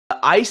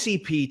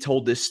ICP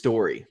told this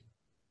story.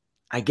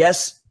 I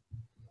guess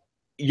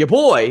your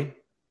boy,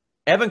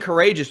 Evan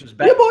Karagias, was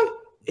back. Yeah, boy.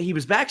 He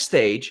was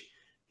backstage.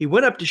 He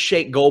went up to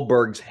shake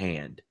Goldberg's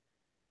hand.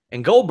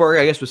 And Goldberg,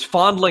 I guess, was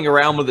fondling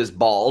around with his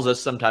balls, as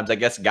sometimes I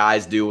guess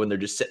guys do when they're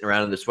just sitting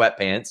around in their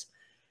sweatpants.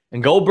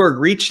 And Goldberg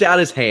reached out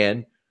his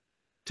hand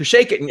to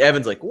shake it. And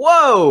Evan's like,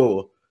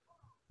 whoa,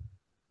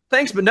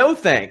 thanks, but no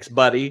thanks,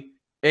 buddy.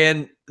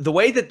 And the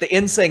way that the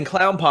Insane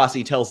Clown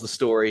Posse tells the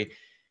story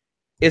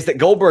is that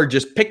Goldberg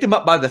just picked him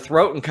up by the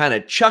throat and kind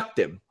of chucked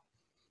him.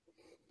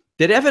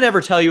 Did Evan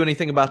ever tell you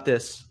anything about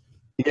this?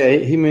 Yeah,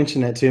 he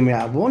mentioned that to me.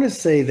 I want to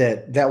say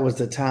that that was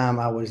the time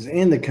I was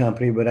in the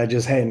company, but I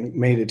just hadn't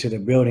made it to the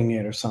building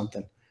yet or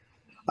something,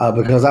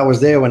 because I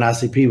was there when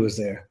ICP was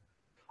there.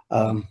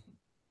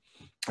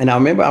 And I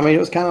remember, I mean, it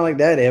was kind of like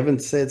that. Evan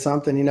said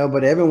something, you know,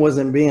 but Evan was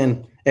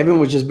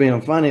just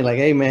being funny. Like,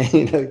 hey, man,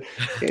 you know,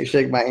 can't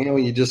shake my hand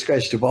when you just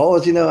scratched your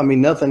balls, you know. I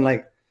mean, nothing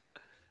like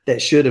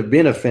that should have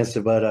been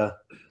offensive, but,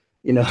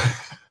 you know,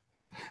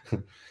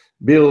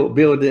 Bill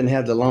didn't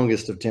have the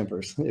longest of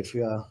tempers, if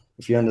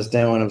you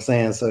understand what I'm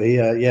saying. So he,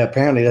 yeah,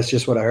 apparently that's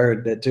just what I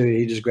heard that too.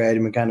 He just grabbed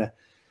him and kind of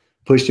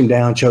pushed him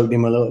down, choked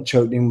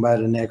him by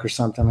the neck or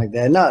something like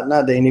that. Not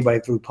that anybody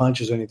threw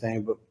punches or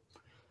anything,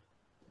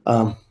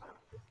 but,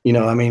 you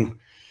know, I mean,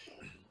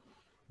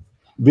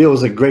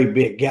 Bill's a great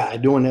big guy.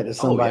 Doing that to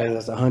somebody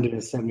that's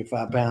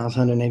 175 pounds,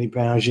 180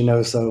 pounds, you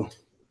know, so.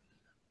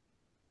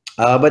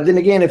 But then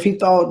again, if he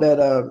thought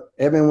that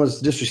Evan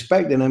was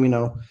disrespecting him, you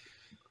know,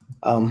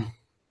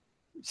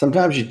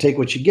 sometimes you take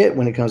what you get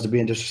when it comes to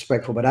being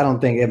disrespectful, but I don't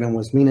think Evan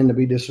was meaning to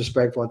be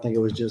disrespectful. I think it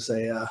was just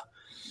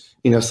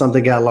you know,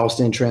 something got lost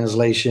in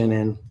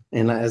translation.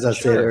 And as I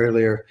said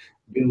earlier,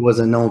 Bill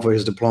wasn't known for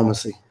his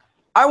diplomacy.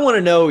 I want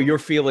to know your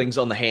feelings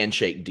on the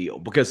handshake deal,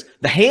 because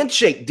the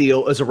handshake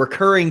deal is a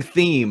recurring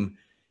theme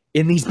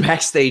in these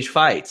backstage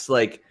fights.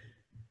 Like,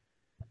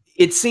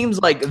 it seems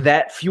like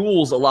that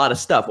fuels a lot of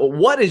stuff.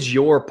 What is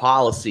your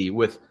policy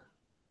with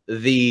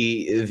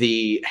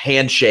the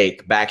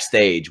handshake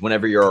backstage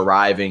whenever you're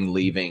arriving,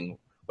 leaving,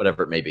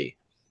 whatever it may be?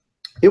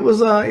 It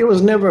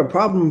was never a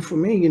problem for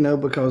me, you know,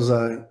 because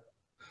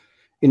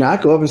you know, I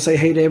go up and say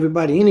hey to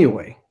everybody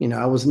anyway. You know,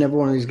 I was never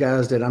one of these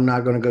guys that I'm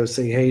not going to go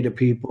say hey to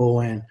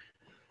people, and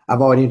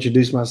I've already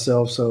introduced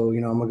myself, so,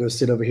 you know, I'm gonna go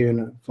sit over here in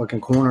the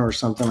fucking corner or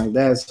something like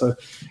that. So,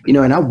 you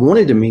know, and I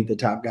wanted to meet the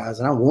top guys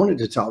and I wanted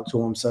to talk to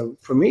them. So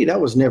for me, that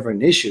was never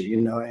an issue,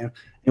 you know.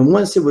 And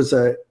once it was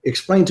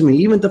explained to me,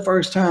 even the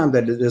first time,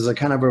 that there's a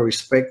kind of a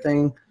respect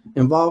thing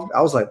involved,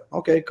 I was like,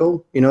 okay,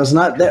 cool. You know, it's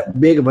not that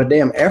big of a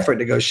damn effort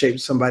to go shake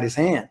somebody's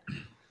hand.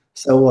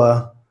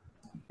 So,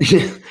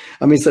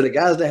 I mean, so the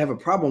guys that have a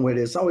problem with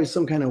it, it's always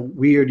some kind of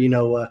weird, you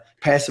know,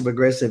 passive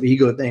aggressive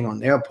ego thing on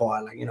their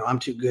part. Like, you know, I'm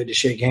too good to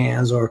shake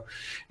hands, or,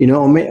 you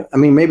know, I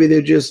mean, maybe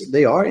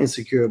they are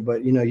insecure,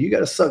 but, you know, you got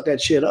to suck that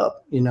shit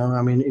up. You know,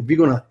 I mean, if you're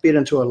going to fit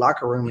into a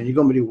locker room and you're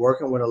going to be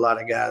working with a lot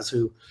of guys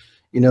who,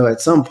 you know, at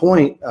some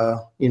point,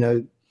 you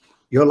know,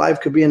 your life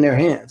could be in their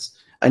hands.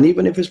 And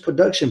even if it's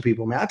production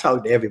people, man, I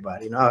talk to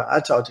everybody. You know, I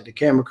talk to the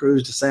camera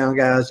crews, the sound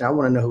guys. I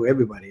want to know who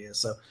everybody is.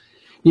 So,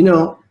 you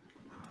know,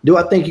 do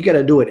I think you got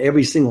to do it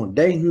every single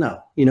day?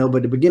 No, you know, but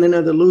at the beginning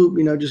of the loop,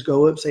 you know, just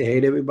go up, say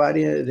hey to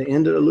everybody. At the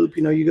end of the loop,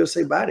 you know, you go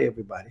say bye to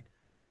everybody.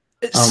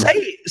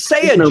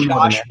 Say a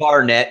Josh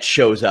Barnett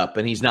shows up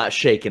and he's not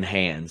shaking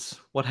hands.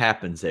 What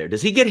happens there?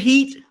 Does he get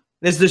heat?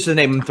 This is just a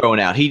name I'm throwing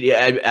out.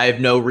 I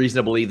have no reason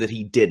to believe that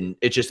he didn't.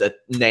 It's just a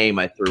name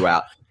I threw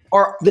out.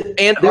 Or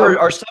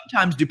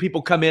sometimes do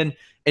people come in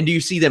and do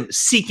you see them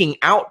seeking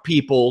out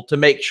people to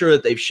make sure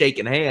that they've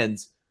shaken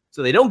hands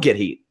so they don't get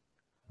heat?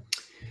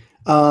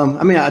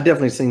 I mean, I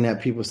definitely seen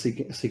that, people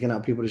seeking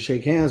out people to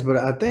shake hands, but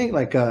I think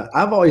like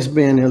I've always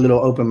been a little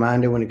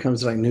open-minded when it comes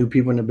to like new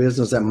people in the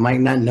business that might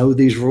not know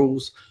these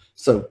rules.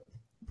 So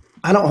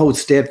I don't hold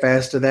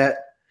steadfast to that.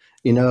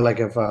 You know, like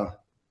if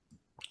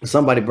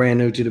somebody brand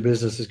new to the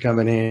business is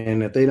coming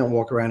in, if they don't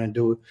walk around and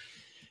do it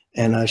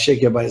and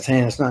shake everybody's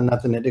hand, it's not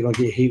nothing that they're gonna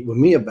get heat with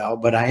me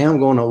about. But I am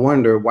going to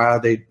wonder why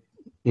they,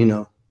 you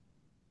know,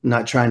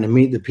 not trying to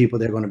meet the people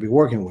they're going to be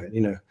working with.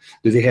 You know,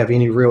 do they have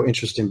any real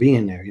interest in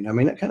being there? You know, I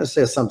mean, that kind of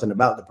says something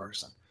about the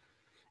person,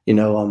 you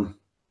know,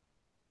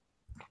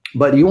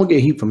 but you won't get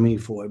heat from me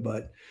for it.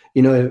 But,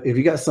 you know, if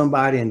you got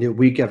somebody and do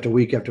week after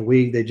week after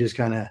week, they just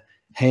kind of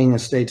hang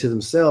and stay to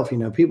themselves, you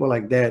know, people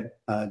like that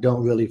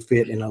don't really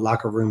fit in a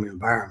locker room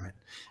environment.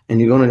 And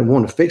you're going to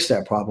want to fix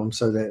that problem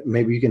so that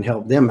maybe you can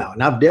help them out.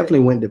 And I've definitely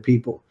went to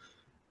people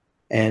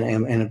and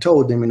I've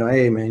told them, you know,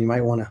 hey, man, you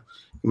might want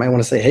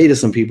to say hey to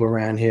some people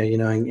around here, you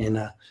know,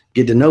 and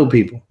get to know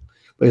people.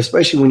 But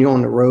especially when you're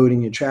on the road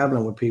and you're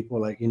traveling with people,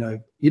 like, you know,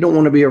 you don't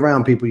want to be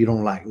around people you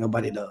don't like.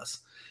 Nobody does.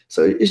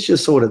 So it's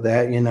just sort of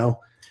that, you know.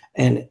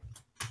 And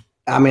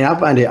I mean, I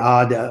find it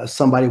odd that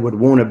somebody would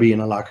want to be in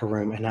a locker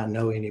room and not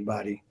know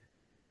anybody.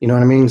 You know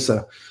what I mean?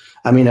 So,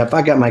 I mean, if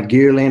I got my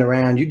gear laying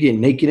around, you get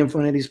naked in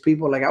front of these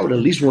people, like I would at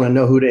least want to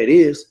know who that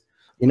is,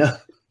 you know.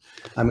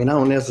 I mean, I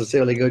don't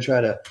necessarily go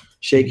try to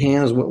shake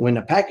hands when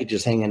the package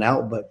is hanging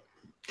out, but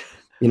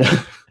you know,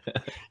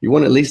 You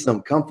want at least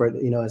some comfort,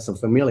 you know, and some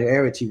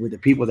familiarity with the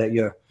people that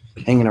you're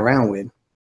hanging around with.